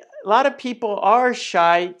lot of people are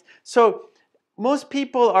shy. So most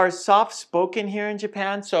people are soft-spoken here in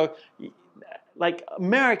Japan. So like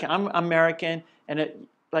I'm American, and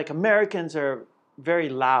like Americans are very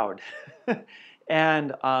loud.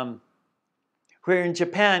 And where in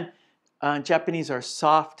Japan, Japanese are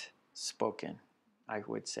soft-spoken, I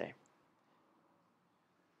would say.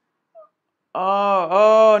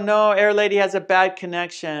 Oh no, Air Lady has a bad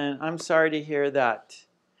connection. I'm sorry to hear that.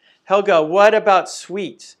 Helga, what about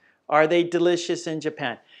sweets? Are they delicious in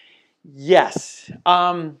Japan? Yes.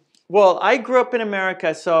 Well, I grew up in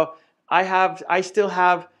America, so I still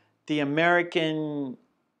have the American,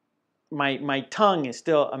 my tongue is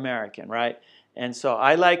still American, right? And so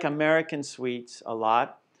I like American sweets a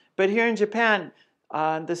lot. But here in Japan,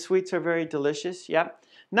 the sweets are very delicious. Yep.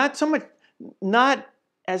 Not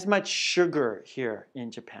as much sugar here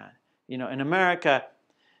in Japan. You know, in America,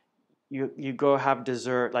 you go have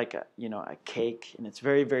dessert like a cake, and it's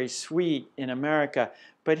very sweet in America.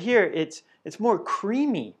 But here it's more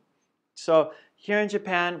creamy. So here in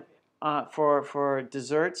Japan, for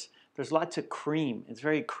desserts, there's lots of cream. It's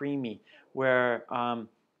very creamy. Where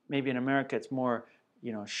maybe in America it's more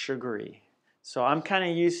sugary. So I'm kind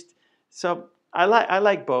of used. So I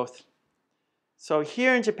like both. So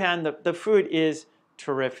here in Japan, the food is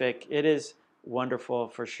terrific. It is wonderful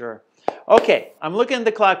for sure. Okay, I'm looking at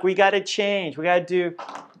the clock. We got to change. We got to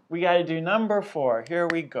do number 4. Here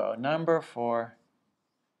we go. Number 4.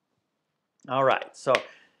 All right. So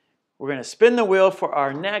we're going to spin the wheel for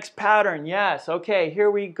our next pattern. Yes. Okay, here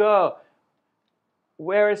we go.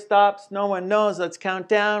 Where it stops, no one knows. Let's count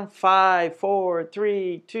down. 5, 4,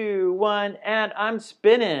 3, 2, 1, and I'm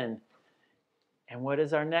spinning. And what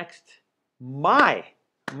is our next? My.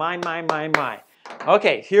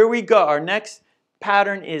 Okay, here we go. Our next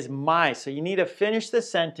pattern is my. So you need to finish the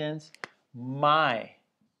sentence. My.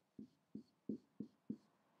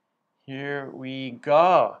 Here we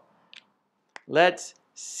go. Let's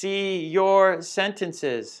see your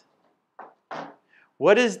sentences.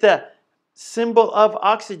 What is the symbol of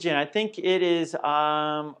oxygen? I think it is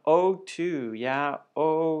O2. Yeah,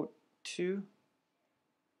 O2.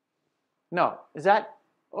 No, is that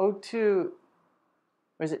O2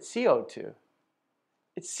 or is it CO2?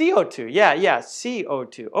 It's CO2. Yeah,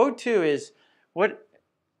 CO2. O2 is what?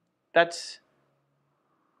 That's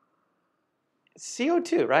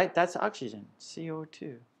CO2, right? That's oxygen.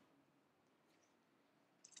 CO2.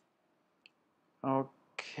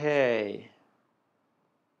 Okay.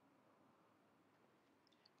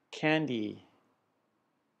 Candy.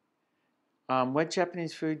 What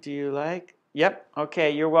Japanese food do you like? Yep.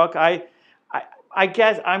 Okay, you're welcome. I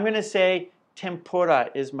guess I'm gonna say tempura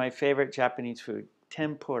is my favorite Japanese food.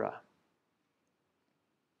 Tempura.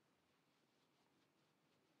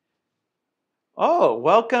 Oh,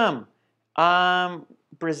 welcome.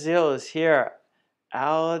 Brazil is here.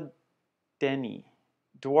 Aldeni.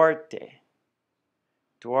 Duarte.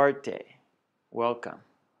 Welcome.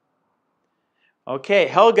 Okay,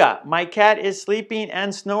 Helga. My cat is sleeping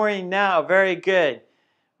and snoring now. Very good.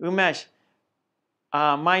 Umesh.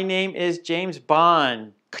 My name is James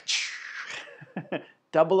Bond.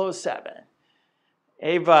 007.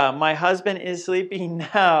 Ava, my husband is sleeping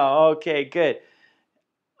now. Okay, good.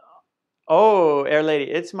 Oh, Air Lady,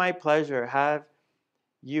 it's my pleasure.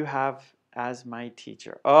 You have as my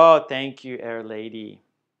teacher. Oh, thank you, Air Lady.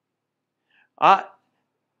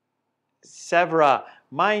 Severa,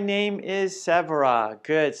 my name is Severa.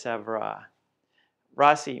 Good, Severa.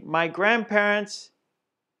 Rossi, my grandparents'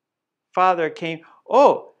 father came.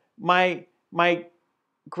 Oh, my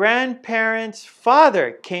grandparents'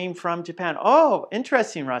 father came from Japan. Oh,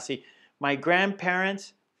 interesting, Rossi. My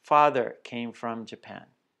grandparents' father came from Japan.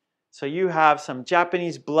 So you have some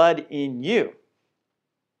Japanese blood in you.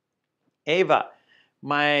 Ava,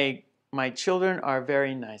 my children are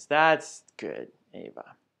very nice. That's good,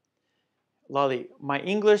 Ava. Lolly, my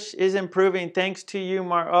English is improving thanks to you,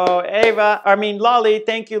 Oh, Ava, Lolly,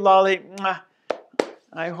 thank you, Lolly. Mwah.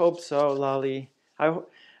 I hope so, Lolly.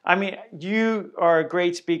 I mean, you are a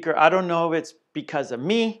great speaker. I don't know if it's because of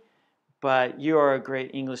me, but you are a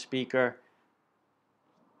great English speaker.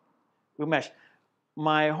 Umesh,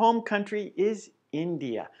 my home country is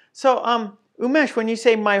India. So, Umesh, when you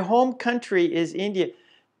say my home country is India,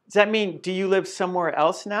 does that mean do you live somewhere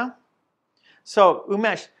else now? So,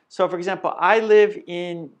 Umesh, so for example, I live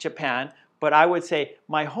in Japan, but I would say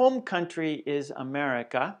my home country is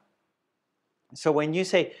America. So when you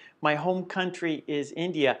say my home country is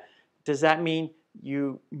India, does that mean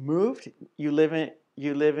you moved? You live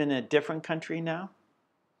in a different country now?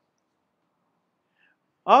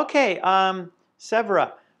 Okay,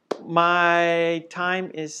 Severa, my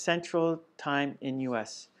time is Central Time in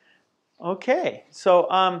US. Okay,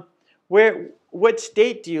 so what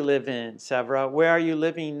state do you live in, Severa? Where are you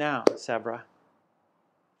living now, Severa?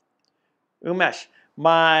 Umesh,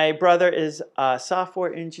 my brother is a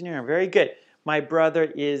software engineer. Very good. My brother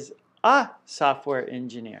is a software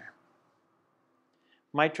engineer.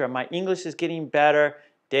 Mitra, my English is getting better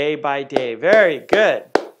day by day. Very good.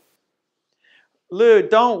 Lou,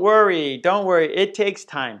 don't worry. Don't worry. It takes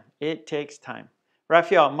time. It takes time.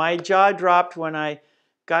 Raphael, my jaw dropped when I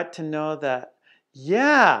got to know that.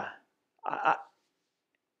 Yeah.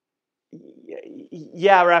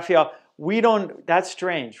 Yeah, Raphael. That's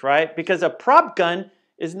strange, right? Because a prop gun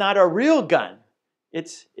is not a real gun.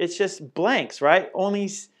 It's just blanks, right? Only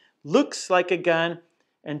looks like a gun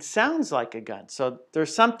and sounds like a gun. So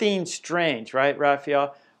there's something strange, right,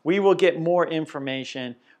 Raphael? We will get more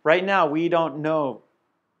information. Right now, we don't know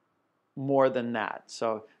more than that.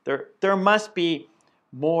 So there must be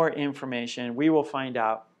more information. We will find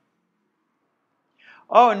out.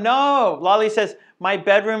 Oh no, Lolly says, my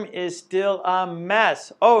bedroom is still a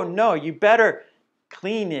mess. Oh no, you better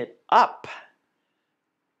clean it up.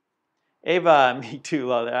 Ava, me too,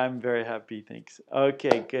 Lolly. I'm very happy, thanks.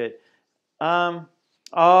 Okay, good.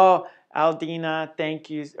 Oh, Aldina,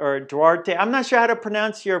 thank you. Or Duarte. I'm not sure how to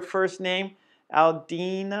pronounce your first name.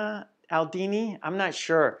 Aldini? I'm not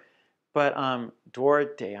sure. But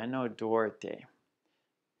Duarte, I know Duarte.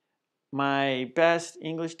 My best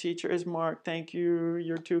English teacher is Mark. Thank you.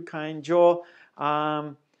 You're too kind. Joel,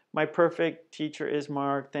 my perfect teacher is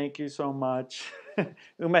Mark. Thank you so much.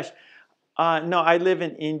 Umesh, no, I live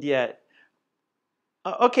in India.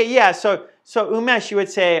 Okay, yeah. So Umesh, you would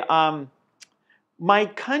say, my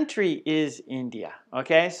country is India.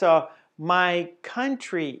 Okay, so my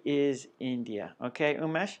country is India. Okay,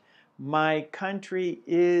 Umesh, my country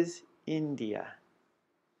is India.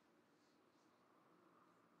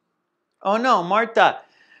 Oh no, Marta,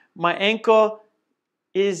 my ankle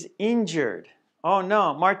is injured. Oh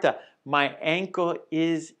no, Martha, my ankle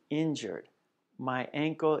is injured. My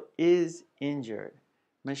ankle is injured.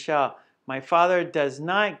 Michelle, my father does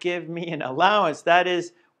not give me an allowance. That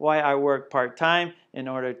is why I work part-time in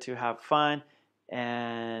order to have fun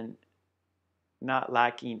and not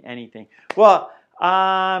lacking anything. Well,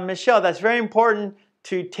 Michelle, that's very important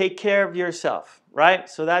to take care of yourself, right?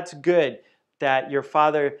 So that's good that your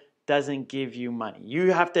father doesn't give you money.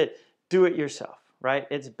 You have to do it yourself, right?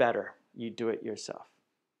 It's better you do it yourself.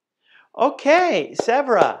 Okay,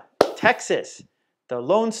 Severa, Texas, the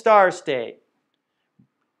Lone Star State.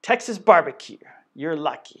 Texas barbecue. You're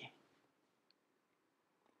lucky.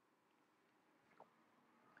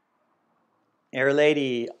 Air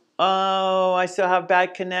Lady. Oh, I still have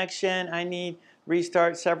bad connection. I need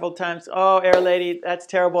restart several times. Oh, Air Lady, that's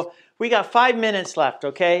terrible. We got 5 minutes left,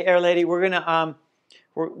 okay, Air Lady? We're gonna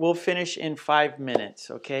we'll finish in 5 minutes,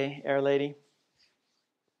 okay, Air Lady?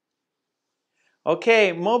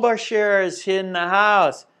 Okay, Mobashir is in the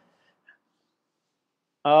house.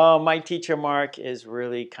 Oh, my teacher Mark is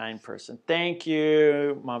really kind person. Thank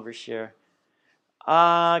you, Mobashir.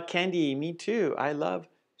 Candy, me too. I love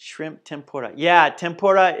shrimp tempura. Yeah,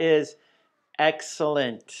 tempura is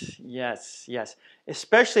excellent. Yes, yes.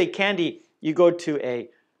 Especially Candy, you go to a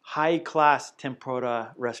high-class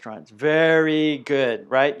tempura restaurant. It's very good,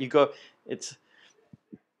 right? You go, it's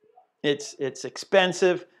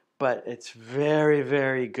expensive, but it's very,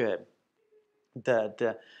 very good.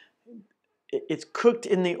 It's cooked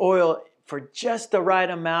in the oil for just the right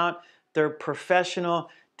amount. They're professional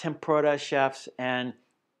tempura chefs, and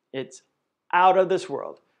it's out of this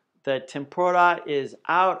world. The tempura is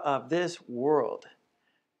out of this world.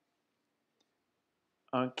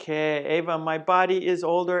 Okay, Ava, my body is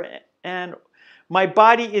older and my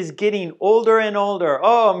body is getting older and older.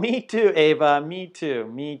 Oh, me too, Ava. Me too.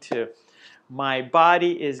 Me too. My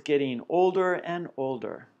body is getting older and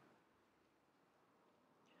older.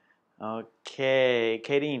 Okay,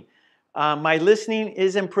 Kadeen. My listening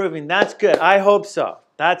is improving. That's good. I hope so.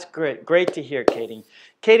 That's great. Great to hear, Kadeen.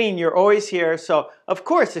 Kadeen, you're always here, so of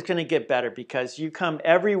course it's going to get better because you come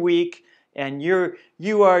every week and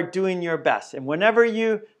you are doing your best. And whenever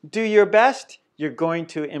you do your best, you're going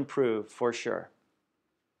to improve for sure.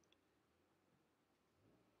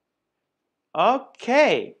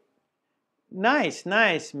 Okay. Nice,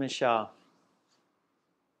 nice, Michelle.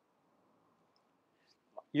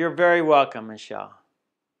 You're very welcome, Michelle.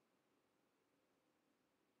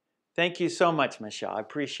 Thank you so much, Michelle. I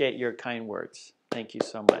appreciate your kind words. Thank you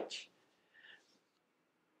so much.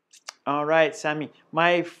 All right, Sammy.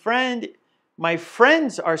 My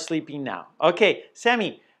friends are sleeping now. Okay,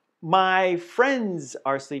 Sammy, my friends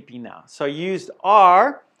are sleeping now. So you used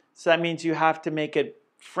are, so that means you have to make it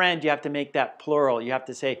friend. You have to make that plural. You have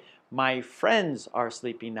to say, my friends are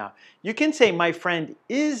sleeping now. You can say, my friend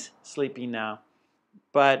is sleeping now.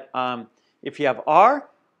 But if you have are,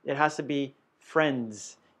 it has to be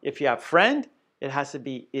friends. If you have friend, it has to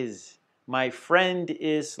be is. My friend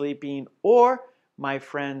is sleeping, or my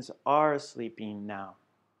friends are sleeping now.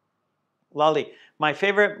 Lolly, my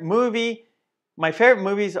favorite movies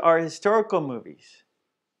are historical movies.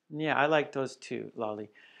 Yeah, I like those too, Lolly.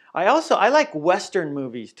 I like Western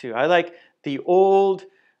movies too. I like the old,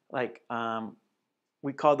 like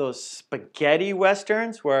we call those spaghetti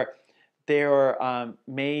Westerns, where they were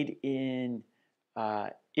made in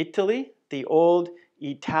Italy, the old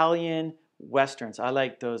Italian Westerns. I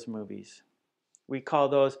like those movies. We call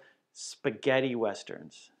those spaghetti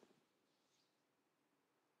Westerns.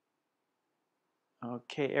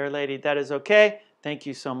 Okay, Air Lady, that is okay. Thank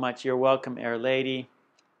you so much. You're welcome, Air Lady.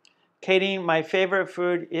 Kadeen, my favorite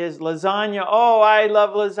food is lasagna. Oh, I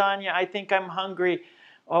love lasagna. I think I'm hungry.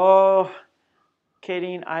 Oh,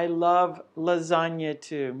 Kadeen, I love lasagna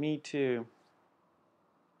too. Me too.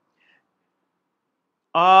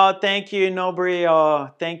 Oh, thank you, Nobri.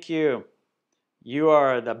 Oh, thank you. You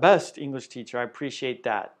are the best English teacher. I appreciate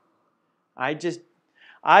that. I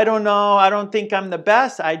don't know. I don't think I'm the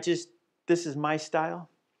best. This is my style.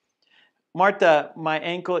 Martha, my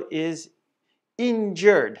ankle is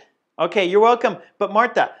injured. Okay, you're welcome. But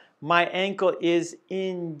Martha, my ankle is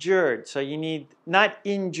injured. So you need not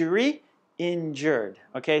injury, injured.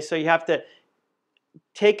 Okay, so you have to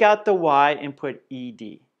take out the Y and put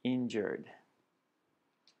ED, injured.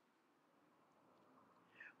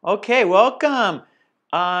 Okay, welcome,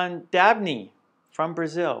 Dabney from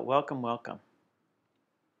Brazil. Welcome, welcome.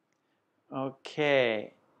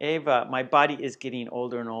 Okay, Ava, my body is getting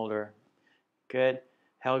older and older. Good.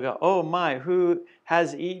 Helga, oh my, who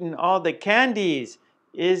has eaten all the candies?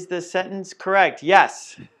 Is the sentence correct?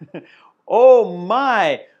 Yes. Oh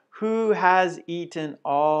my, who has eaten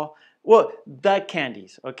all Well, the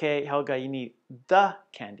candies, okay? Helga, you need the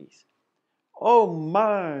candies. Oh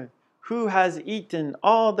my, who has eaten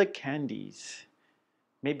all the candies?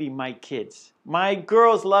 Maybe my kids. My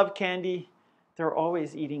girls love candy. They're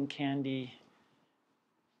always eating candy.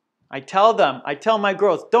 I tell my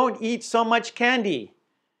girls, don't eat so much candy.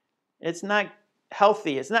 It's not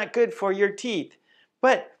healthy. It's not good for your teeth.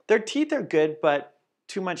 But their teeth are good, but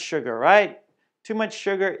too much sugar, right? Too much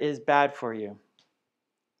sugar is bad for you.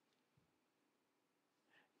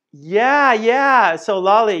 Yeah, yeah. So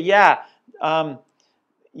Lolly, yeah.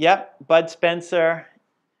 Yep, Bud Spencer.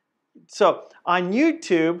 So on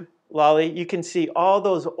YouTube, Lolly, you can see all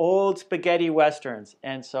those old spaghetti westerns.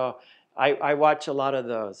 And so I watch a lot of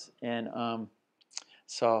those. And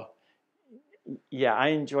so, yeah, I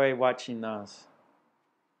enjoy watching those.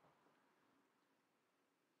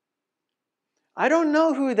 I don't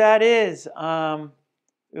know who that is,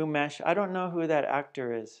 Umesh. I don't know who that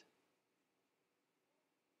actor is.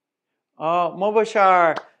 Oh,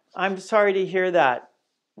 Mobashar, I'm sorry to hear that.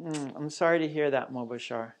 I'm sorry to hear that,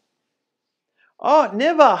 Mobashar. Oh,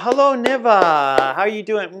 Niva. Hello, Niva. How are you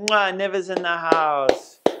doing? Mwah, Niva's in the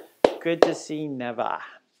house. Good to see Niva.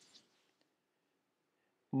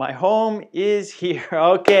 My home is here.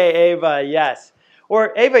 Okay, Ava, yes.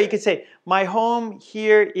 Or Ava, you could say, my home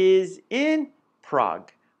here is in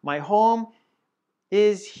Prague. My home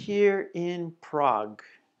is here in Prague.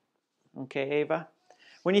 Okay, Ava?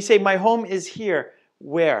 When you say my home is here,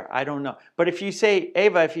 where? I don't know. But if you say,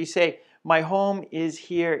 Ava, if you say my home is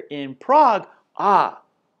here in Prague,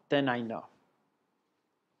 then I know.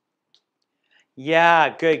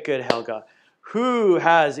 Yeah, good, good, Helga. Who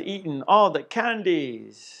has eaten all the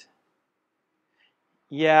candies?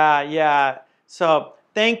 Yeah, yeah. So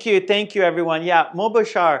thank you, everyone. Yeah,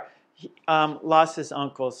 Mobashar lost his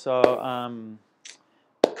uncle, so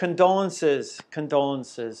condolences,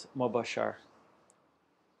 Mobashar.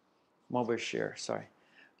 Mobashir, sorry.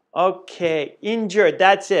 Okay, injured.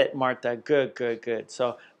 That's it, Martha. Good, good, good.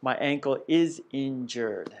 So my ankle is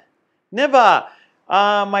injured. Niva,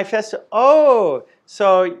 my festival. Oh,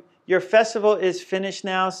 so your festival is finished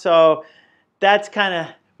now. So that's kind of,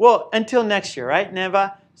 well, until next year, right,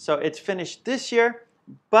 Niva? So it's finished this year,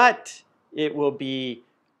 but it will be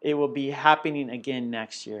happening again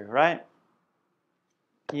next year, right?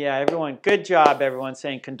 Yeah, everyone. Good job, everyone.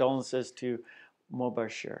 Saying condolences to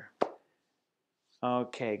Mobashir.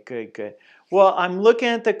 Okay, good, good. Well, I'm looking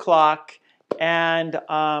at the clock, and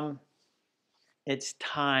it's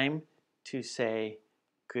time to say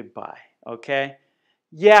goodbye, okay?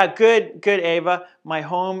 Yeah, good, good, Ava. My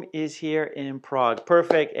home is here in Prague.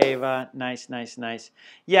 Perfect, Ava. Nice, nice, nice.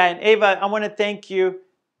 Yeah, and Ava, I want to thank you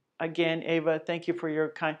again, Ava. Thank you for your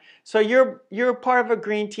kind. So you're part of a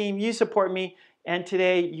green team. You support me, and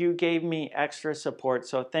today you gave me extra support.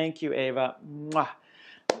 So thank you, Ava. Mwah.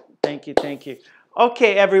 Thank you, thank you.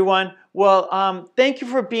 Okay, everyone. Well, thank you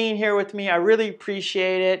for being here with me. I really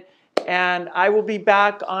appreciate it. And I will be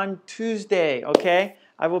back on Tuesday, okay?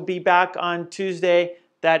 I will be back on Tuesday.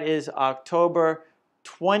 That is October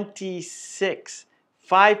 26th,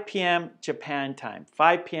 5 p.m. Japan time.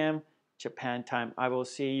 5 p.m. Japan time. I will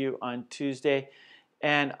see you on Tuesday.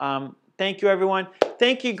 And thank you, everyone.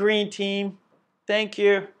 Thank you, Green Team. Thank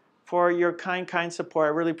you for your kind support. I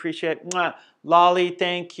really appreciate it. Mwah. Lolly,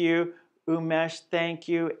 thank you. Umesh, thank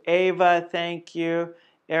you. Ava, thank you.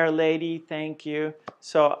 Air Lady, thank you.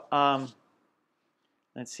 So,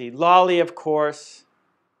 let's see. Lolly, of course.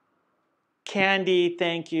 Candy,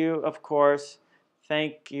 thank you, of course.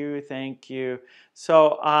 Thank you, thank you.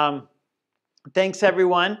 So, thanks,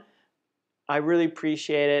 everyone. I really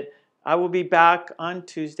appreciate it. I will be back on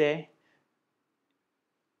Tuesday.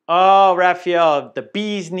 Oh, Raphael, the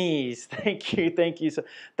bee's knees. Thank you, thank you. So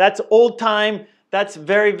that's old time. That's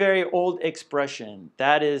very, very old expression.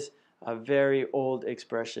 That is a very old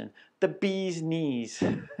expression. The bee's knees.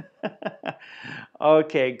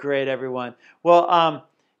 Okay, great, everyone. Well,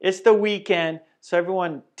 it's the weekend, so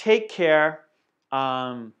everyone take care,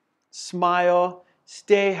 smile,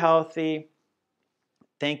 stay healthy.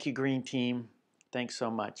 Thank you, Green Team. Thanks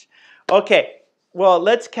so much. Okay. Well,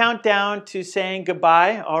 let's count down to saying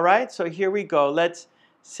goodbye, all right? So here we go. Let's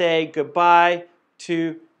say goodbye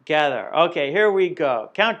together. Okay, here we go.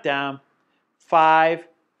 Countdown. 5,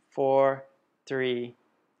 4, 3,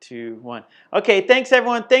 2, 1. Okay, thanks,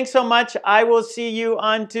 everyone. Thanks so much. I will see you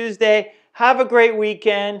on Tuesday. Have a great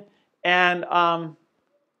weekend, and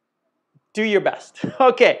do your best.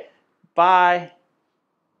 Okay, bye.